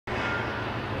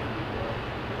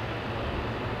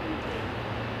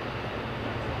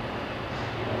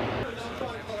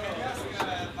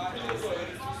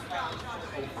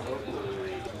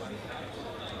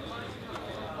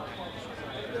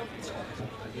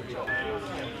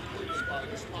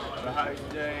The high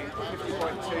today,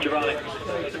 50.2. Giovanni.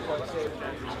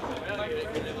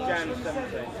 32.2. Jan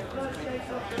 17.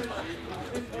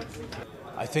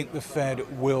 I think the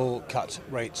Fed will cut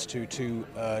rates to two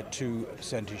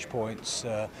percentage points,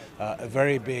 a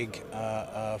very big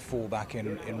fallback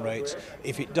in rates.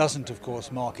 If it doesn't, of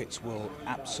course, markets will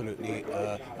absolutely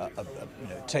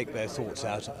take their thoughts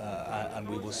out and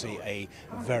we will see a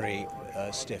very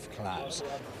stiff collapse.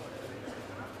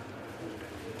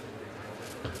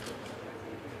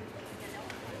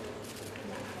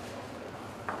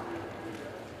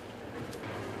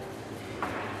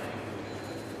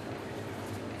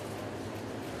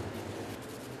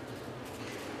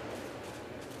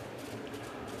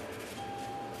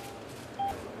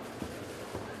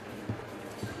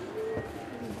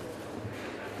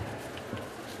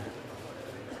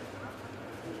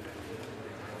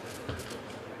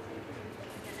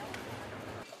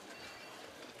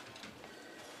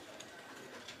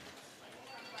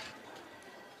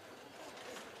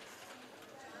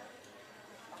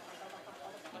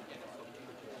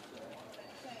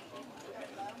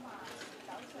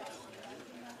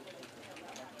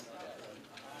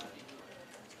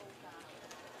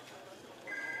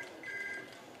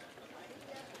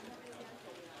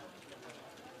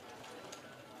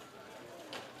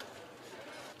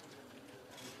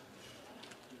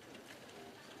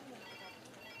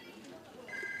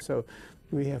 So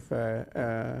we have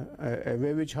a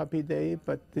very choppy day,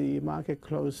 but the market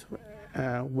closed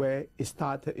where it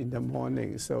started in the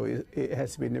morning. So it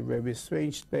has been a very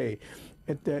strange day.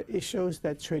 It shows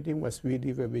that trading was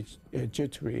really very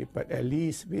jittery, but at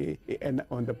least and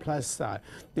on the plus side,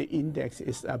 the index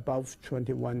is above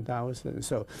 21,000.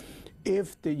 So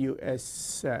if the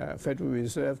U.S. Federal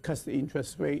Reserve cuts the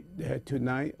interest rate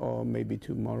tonight or maybe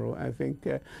tomorrow, I think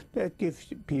that gives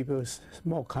people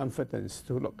more confidence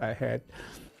to look ahead.